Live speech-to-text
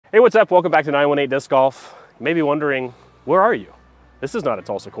Hey, what's up? Welcome back to 918 Disc Golf. You may be wondering, where are you? This is not a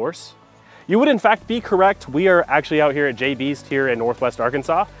Tulsa course. You would in fact be correct. We are actually out here at J.Beast here in Northwest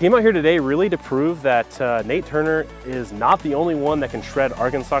Arkansas. Came out here today really to prove that Nate Turner is not the only one that can shred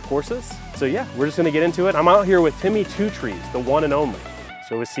Arkansas courses. So yeah, we're just gonna get into it. I'm out here with Timmy Two Trees, the one and only.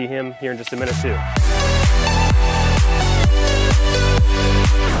 So we'll see him here in just a minute too.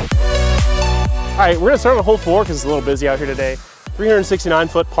 All right, we're gonna start on hole 4 because it's a little busy out here today.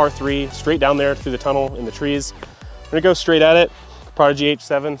 369-foot par 3, straight down there through the tunnel in the trees. We're gonna go straight at it. Prodigy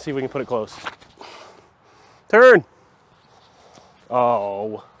H7, see if we can put it close. Turn.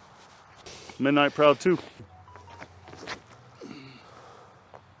 Oh. Midnight Proud 2.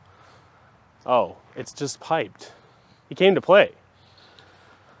 Oh, it's just piped. He came to play.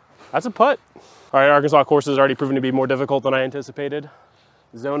 That's a putt. All right, Arkansas course is already proven to be more difficult than I anticipated.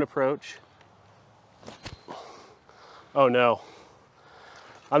 Zone approach. Oh no.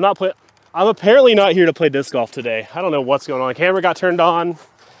 I'm apparently not here to play disc golf today. I don't know what's going on. The camera got turned on.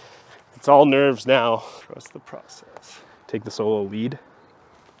 It's all nerves now. Trust the process. Take the solo lead.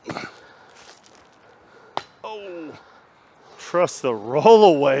 Oh, trust the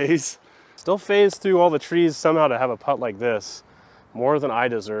rollaways. Still phased through all the trees somehow to have a putt like this. More than I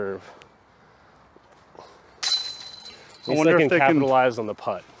deserve. I wonder if they can capitalize on the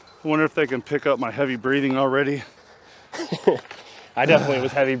putt. I wonder if they can pick up my heavy breathing already. I definitely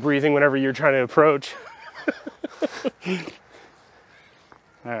was heavy breathing whenever you're trying to approach. All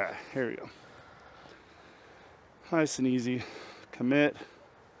right, here we go. Nice and easy. Commit.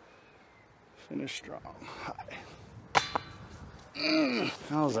 Finish strong. High.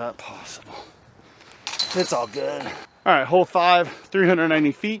 How is that possible? It's all good. All right, hole 5,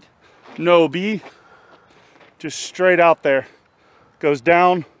 390 feet. No B. Just straight out there. Goes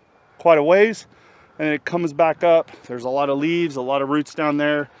down quite a ways. And it comes back up. There's a lot of leaves, a lot of roots down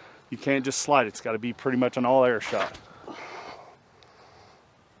there. You can't just slide. It's got to be pretty much an all air shot.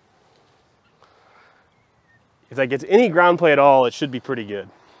 If that gets any ground play at all, it should be pretty good.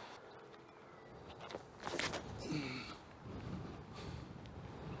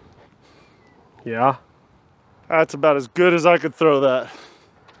 Yeah. That's about as good as I could throw that.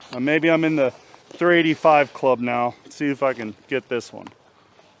 Maybe I'm in the 385 club now. Let's see if I can get this one.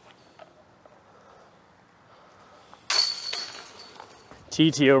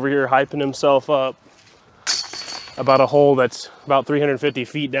 TT over here hyping himself up about a hole that's about 350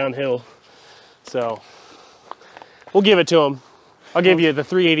 feet downhill. So we'll give it to him. I'll give you the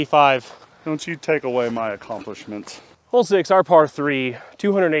 385. Don't you take away my accomplishments. Hole 6, our par 3,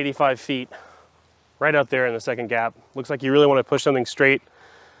 285 feet, right out there in the second gap. Looks like you really want to push something straight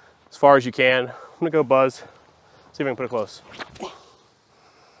as far as you can. I'm gonna go buzz, see if I can put it close.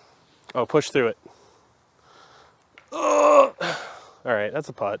 Oh, push through it. Oh. All right, that's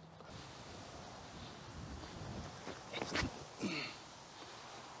a putt.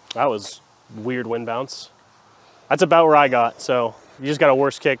 That was weird wind bounce. That's about where I got, so you just got a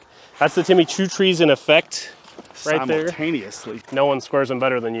worse kick. That's the Timmy Two Trees in effect right there. Simultaneously. No one squares them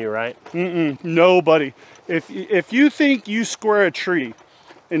better than you, right? Nobody. If you think you square a tree,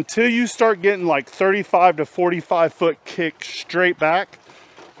 until you start getting like 35 to 45 foot kick straight back,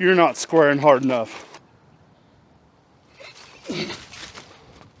 you're not squaring hard enough.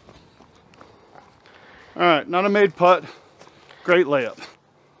 All right, not a made putt. Great layup.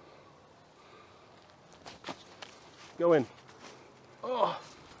 Go in. Oh,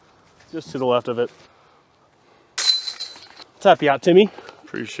 just to the left of it. Tap you out, Timmy.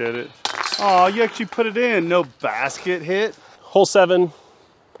 Appreciate it. Oh, you actually put it in. No basket hit. Hole 7,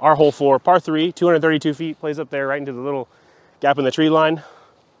 our hole 4, par 3, 232 feet, plays up there right into the little gap in the tree line.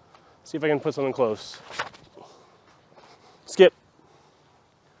 See if I can put something close. Skip.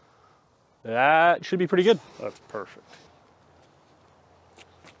 That should be pretty good. That's perfect.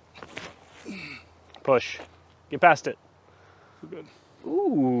 Push. Get past it. Good.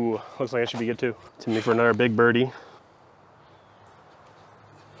 Ooh, looks like I should be good too. Timmy for another big birdie.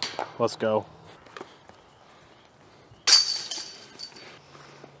 Let's go.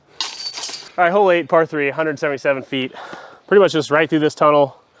 All right, hole 8, par 3, 177 feet. Pretty much just right through this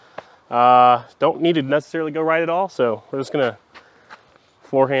tunnel. Don't need to necessarily go right at all, so we're just gonna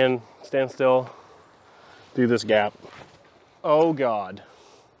forehand, stand still, through this gap. Oh God.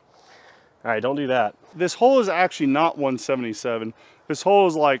 All right, don't do that. This hole is actually not 177. This hole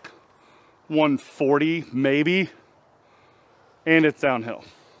is like 140 maybe, and it's downhill.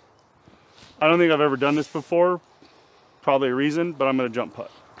 I don't think I've ever done this before. Probably a reason, but I'm gonna jump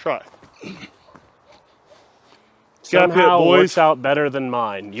putt. Try. Somehow works out better than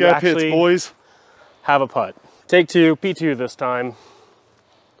mine. You Gap actually hits, boys. have a putt. Take 2, P2 this time.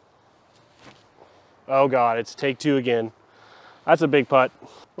 Oh God, it's take two again. That's a big putt.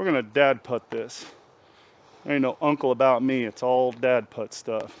 We're gonna dad putt this. There ain't no uncle about me. It's all dad putt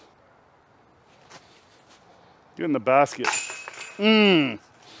stuff. Get in the basket. That's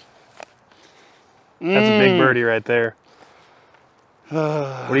a big birdie right there.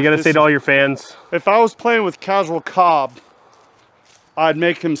 What do you got to say to all your fans? If I was playing with casual Cobb, I'd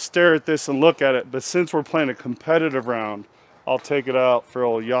make him stare at this and look at it. But since we're playing a competitive round, I'll take it out for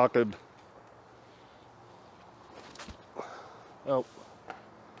old Jakob.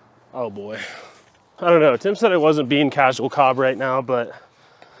 Oh boy. I don't know. Tim said I wasn't being casual Cobb right now, but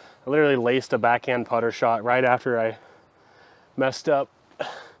I literally laced a backhand putter shot right after I messed up.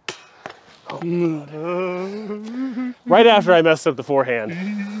 Right after I messed up the forehand.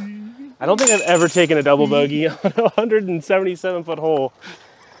 I don't think I've ever taken a double bogey on a 177-foot hole.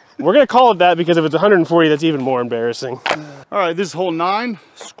 We're going to call it that because if it's 140, that's even more embarrassing. All right, this is hole 9.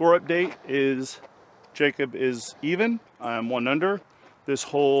 Score update is Jacob is even. I am 1 under. This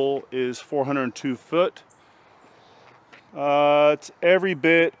hole is 402 foot. It's every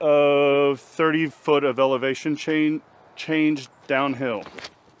bit of 30 foot of elevation change downhill.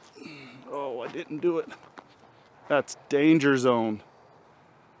 Oh, I didn't do it. That's danger zone.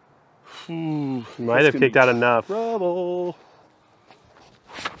 Ooh, might have kicked out enough. Trouble.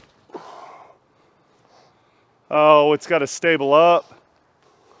 Oh, it's got to stable up.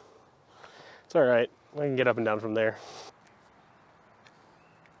 It's all right. I can get up and down from there.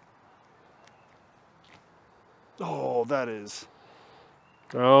 Oh, that is.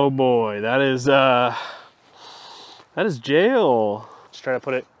 Oh boy, that is jail. Just trying to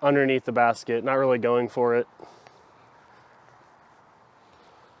put it underneath the basket, not really going for it.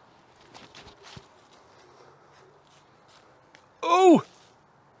 Oh!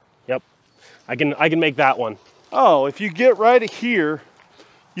 Yep. I can make that one. Oh, if you get right here,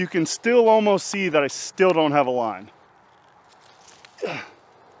 you can still almost see that I still don't have a line.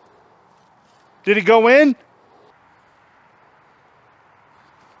 Did it go in?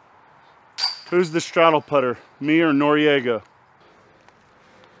 Who's the straddle putter? Me or Noriega?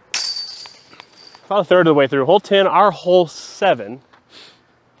 About a third of the way through. Hole 10, our hole 7.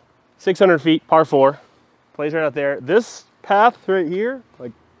 600 feet, par 4. Plays right out there. This path right here,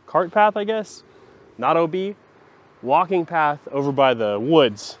 like cart path, I guess, not OB. Walking path over by the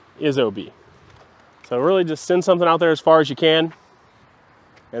woods is OB. So really just send something out there as far as you can,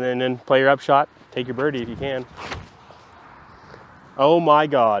 and then play your upshot. Take your birdie if you can. Oh my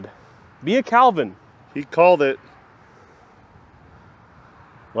God. Be a Calvin. He called it.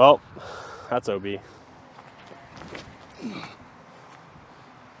 Well, that's OB.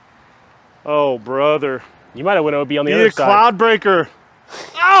 Oh, brother. You might have went OB on the Be other a side. cloud breaker.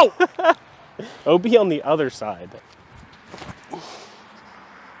 Ow! OB on the other side.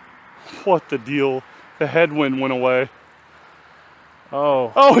 What the deal? The headwind went away.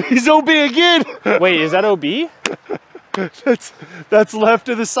 Oh. Oh, he's OB again. Wait, is that OB? That's left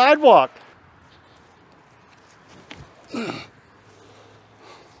of the sidewalk.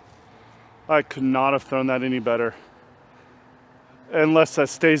 I could not have thrown that any better. Unless that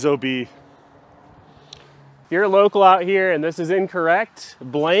stays OB. If you're a local out here and this is incorrect,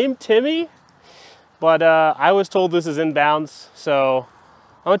 blame Timmy. But I was told this is inbounds, so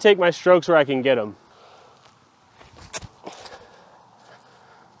I'm gonna take my strokes where I can get them.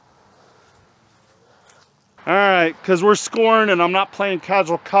 All right, because we're scoring and I'm not playing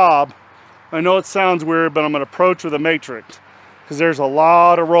casual Cobb. I know it sounds weird, but I'm gonna approach with a matrix because there's a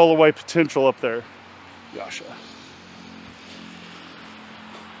lot of rollaway potential up there. Yasha.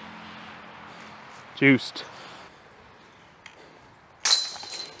 Juiced.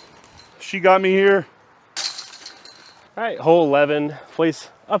 She got me here. All right, hole 11, plays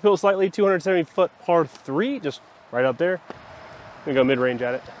uphill slightly, 270 foot par 3, just right up there. I'm gonna go mid-range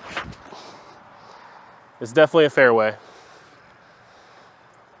at it. It's definitely a fairway.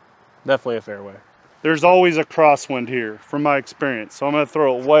 Definitely a fairway. There's always a crosswind here from my experience, so I'm gonna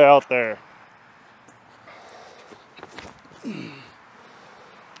throw it way out there.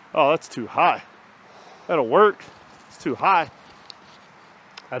 Oh, that's too high. That'll work. It's too high.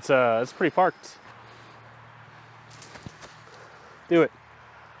 That's pretty parked. Do it.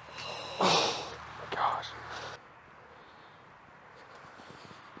 Oh my gosh.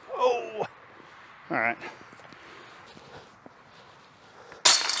 Oh. All right.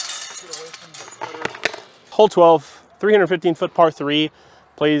 Hole 12, 315 foot par 3,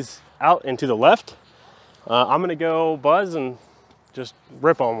 plays out and to the left. I'm gonna go buzz and just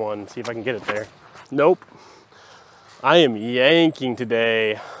rip on one, see if I can get it there. Nope. I am yanking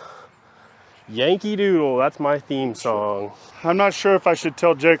today. Yankee Doodle, that's my theme song. I'm not sure if I should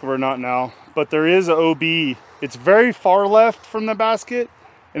tell Jacob or not now, but there is a OB. It's very far left from the basket,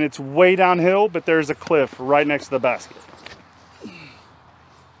 and it's way downhill, but there's a cliff right next to the basket.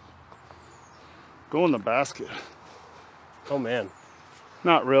 Go in the basket. Oh man.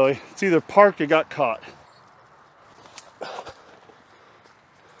 Not really. It's either parked or got caught.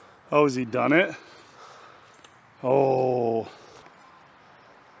 Oh, has he done it? Oh.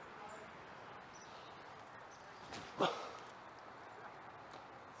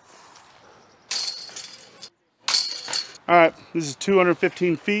 All right, this is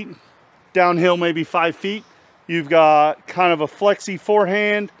 215 feet. Downhill maybe 5 feet. You've got kind of a flexy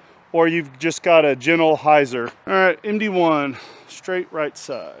forehand, or you've just got a gentle hyzer. All right, MD1, straight right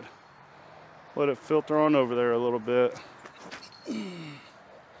side. Let it filter on over there a little bit.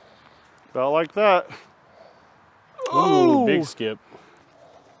 About like that. Ooh, big skip.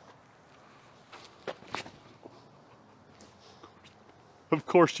 Of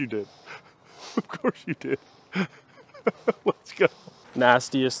course you did. Of course you did. Let's go.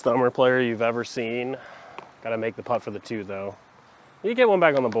 Nastiest thumber player you've ever seen. Gotta make the putt for the 2 though. You get one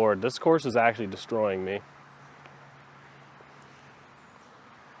back on the board. This course is actually destroying me.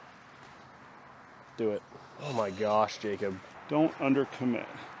 Do it. Oh my gosh, Jacob. Don't undercommit.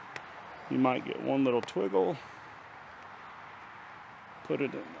 You might get one little twiggle. Put it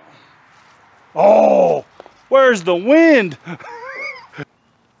in there. Oh, where's the wind?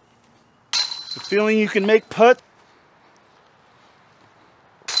 The feeling you can make putt.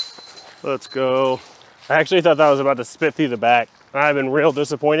 Let's go. I actually thought that was about to spit through the back. I've been real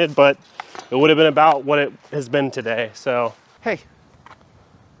disappointed, but it would have been about what it has been today, so. Hey,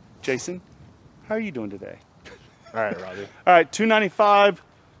 Jason, how are you doing today? All right, Robbie. All right, 295,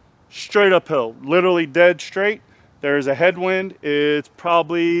 straight uphill, literally dead straight. There's a headwind. It's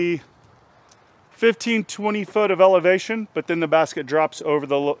probably 15, 20 foot of elevation, but then the basket drops over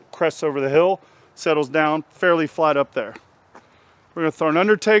the crests over the hill, settles down fairly flat up there. We're gonna throw an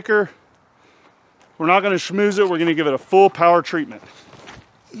undertaker. We're not gonna schmooze it. We're gonna give it a full power treatment.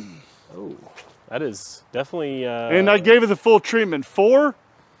 Oh, that is definitely. And I gave it the full treatment. 4?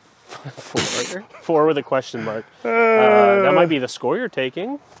 4 with a question mark. That might be the score you're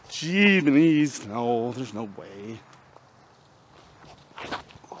taking. Jeez, no, there's no way.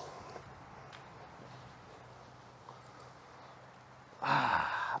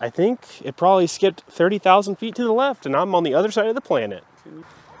 I think it probably skipped 30,000 feet to the left, and I'm on the other side of the planet.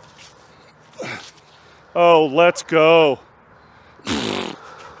 Oh, let's go.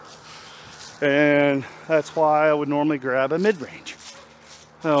 And that's why I would normally grab a mid-range.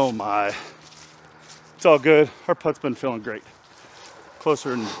 Oh my. It's all good. Our putt's been feeling great. Closer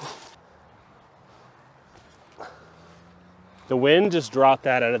than... The wind just dropped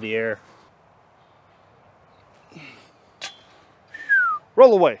that out of the air.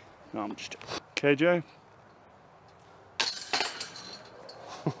 Roll away. No, I'm just joking. KJ?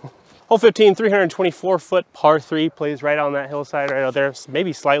 Hole 15, 324 foot par 3, plays right on that hillside right out there,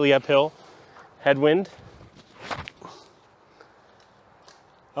 maybe slightly uphill. Headwind.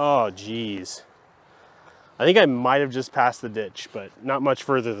 Oh, geez. I think I might have just passed the ditch, but not much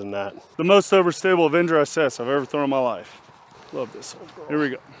further than that. The most overstable Avenger SS I've ever thrown in my life. Love this old girl. Here we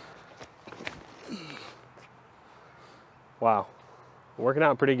go. Wow. Working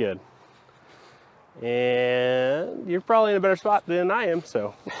out pretty good. And you're probably in a better spot than I am,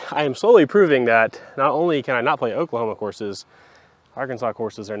 so I am slowly proving that not only can I not play Oklahoma courses, Arkansas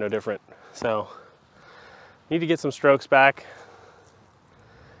courses are no different. So need to get some strokes back.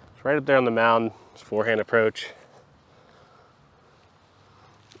 It's right up there on the mound, it's forehand approach.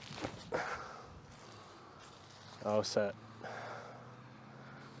 Oh, set.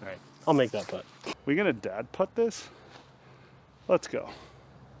 All right, I'll make that putt. We gonna dad putt this? Let's go.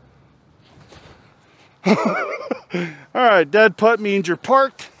 All right, dad putt means you're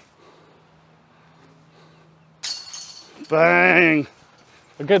parked. Bang.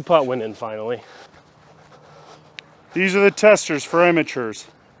 A good putt went in finally. These are the testers for amateurs.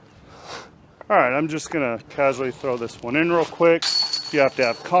 All right, I'm just gonna casually throw this one in real quick. You have to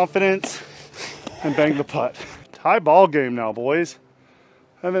have confidence and bang the putt. Tie ball game now, boys.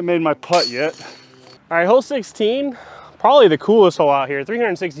 I haven't made my putt yet. All right, hole 16, probably the coolest hole out here.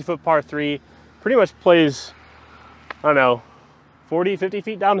 360 foot par 3, pretty much plays, I don't know, 40, 50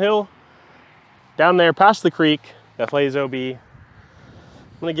 feet downhill. Down there past the creek that plays OB. I'm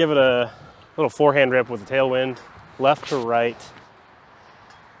gonna give it a little forehand rip with the tailwind, left to right.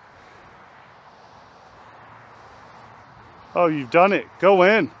 Oh, you've done it. Go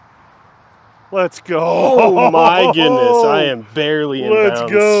in. Let's go. Oh my goodness, I am barely in bounds.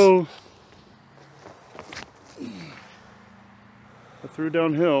 Let's go. I through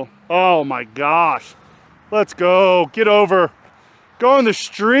downhill. Oh my gosh. Let's go. Get over. Go on the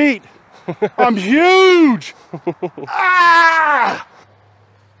street. I'm huge. Ah!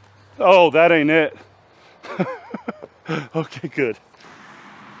 Oh, that ain't it. Okay, good.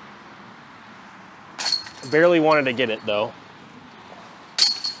 Barely wanted to get it though.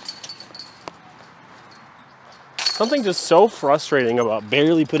 Something just so frustrating about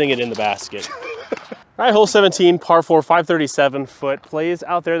barely putting it in the basket. All right, hole 17, par 4, 537 foot. Plays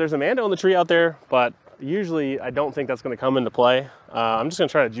out there. There's a Mando in the tree out there, but usually I don't think that's going to come into play. I'm just going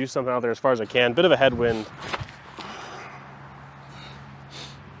to try to juice something out there as far as I can. Bit of a headwind.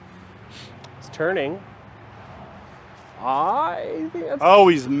 It's turning. I think that's... Oh,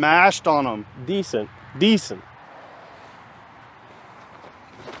 he's mashed on him. Decent, decent.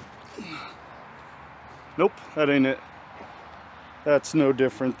 Nope, that ain't it. That's no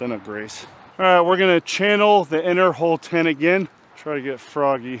different than a grace. All right, we're gonna channel the inner hole 10 again. Try to get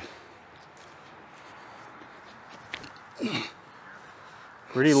froggy.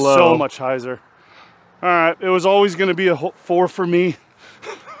 Pretty low. So much hyzer. All right, it was always gonna be a 4 for me.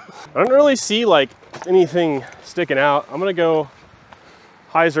 I don't really see like anything sticking out. I'm gonna go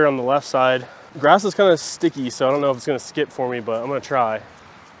hyzer on the left side. Grass is kind of sticky, so I don't know if it's gonna skip for me, but I'm gonna try.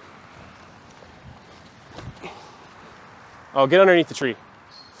 Oh, get underneath the tree.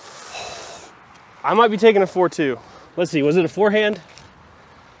 I might be taking a 4-2. Let's see, was it a forehand?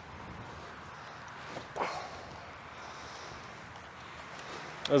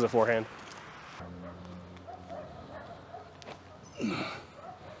 That was a forehand.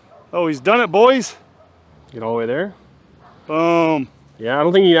 Oh, he's done it, boys. Get all the way there. Boom. Yeah, I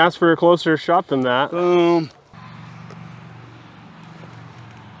don't think you asked for a closer shot than that. Boom.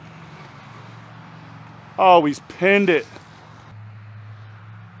 Oh, he's pinned it.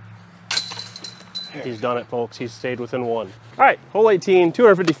 He's done it, folks. He's stayed within one. All right, hole 18,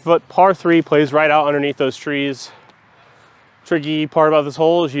 250 foot par 3, plays right out underneath those trees. Tricky part about this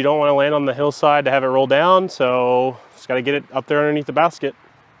hole is you don't want to land on the hillside to have it roll down, so just got to get it up there underneath the basket.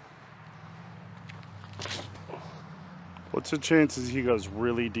 What's the chances he goes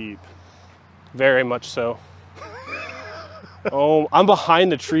really deep? Very much so. Oh, I'm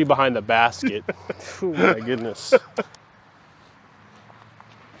behind the tree behind the basket. Oh my goodness.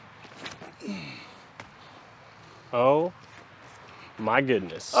 Oh my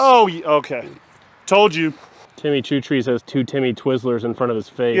goodness. Oh, okay. Told you. Timmy Two Trees has two Timmy Twizzlers in front of his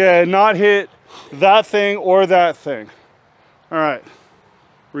face. Yeah, not hit that thing or that thing. All right.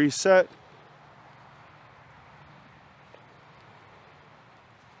 Reset.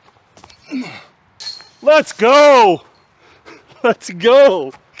 Let's go. Let's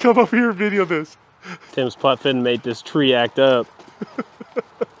go. Come up here and video this. Tim's putt fin made this tree act up.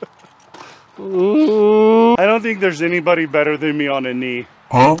 I don't think there's anybody better than me on a knee.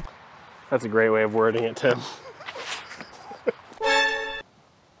 Huh? That's a great way of wording it, Tim.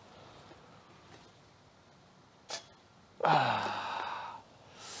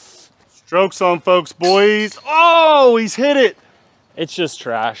 Strokes on, folks, boys. Oh, he's hit it. It's just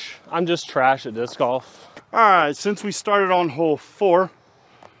trash. I'm just trash at disc golf. All right, since we started on hole 4,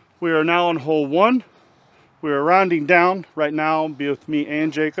 we are now on hole 1. We are rounding down right now. Both me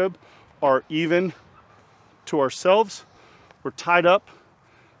and Jacob are even to ourselves. We're tied up.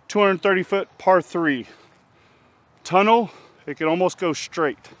 230 foot par 3. Tunnel, it can almost go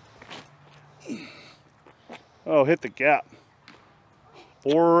straight. Oh, hit the gap.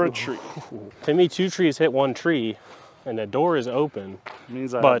 Or a tree. Timmy Two Trees hit one tree and the door is open. It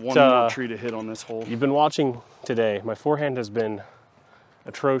means I have one more tree to hit on this hole. You've been watching today. My forehand has been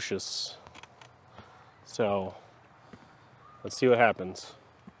atrocious. So let's see what happens.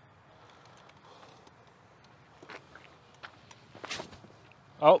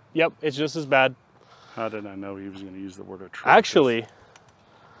 Oh, yep, it's just as bad. How did I know he was going to use the word atrocious? Actually,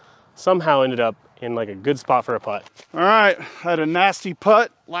 somehow ended up in like a good spot for a putt. All right, I had a nasty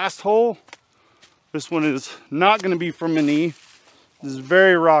putt last hole. This one is not going to be from a knee. This is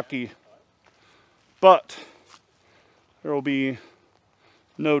very rocky, but there will be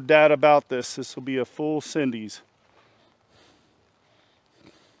no doubt about this. This will be a full Cindy's.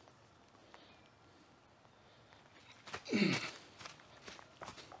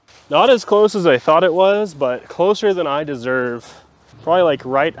 Not as close as I thought it was, but closer than I deserve. Probably like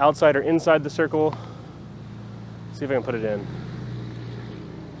right outside or inside the circle. See if I can put it in.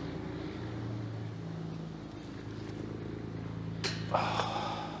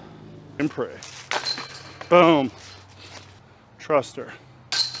 And pray. Boom. Trust her.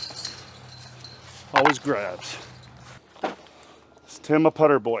 Always grabs. It's Tim a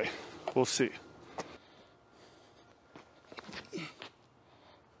putter boy. We'll see.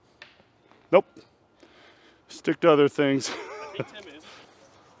 Nope. Stick to other things. I think Tim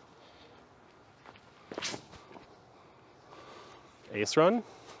is. Ace run.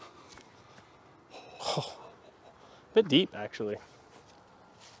 Oh, bit deep, actually.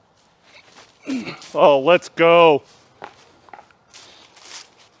 Oh, let's go.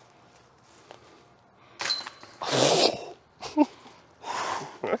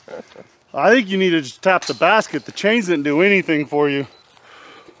 I think you need to just tap the basket. The chains didn't do anything for you.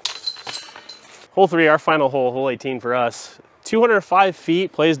 Hole 3, our final hole, hole 18 for us. 205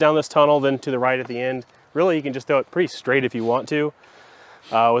 feet, plays down this tunnel, then to the right at the end. Really, you can just throw it pretty straight if you want to,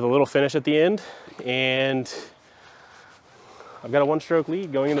 with a little finish at the end. And I've got a 1-stroke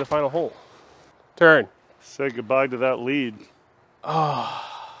lead going into the final hole. Turn. Say goodbye to that lead. Oh,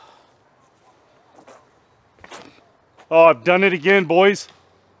 I've done it again, boys.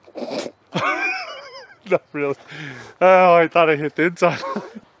 Not really. Oh, I thought I hit the inside.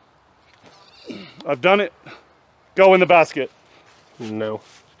 I've done it. Go in the basket. no.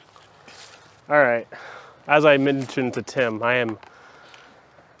 All right. As I mentioned to Tim, I am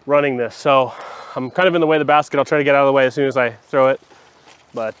running this, so I'm kind of in the way of the basket. I'll try to get out of the way as soon as I throw it,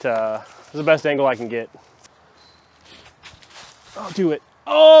 but this is the best angle I can get. I'll do it.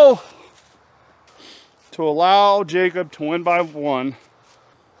 Oh! To allow Jacob to win by 1.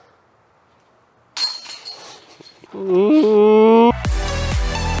 Ooh.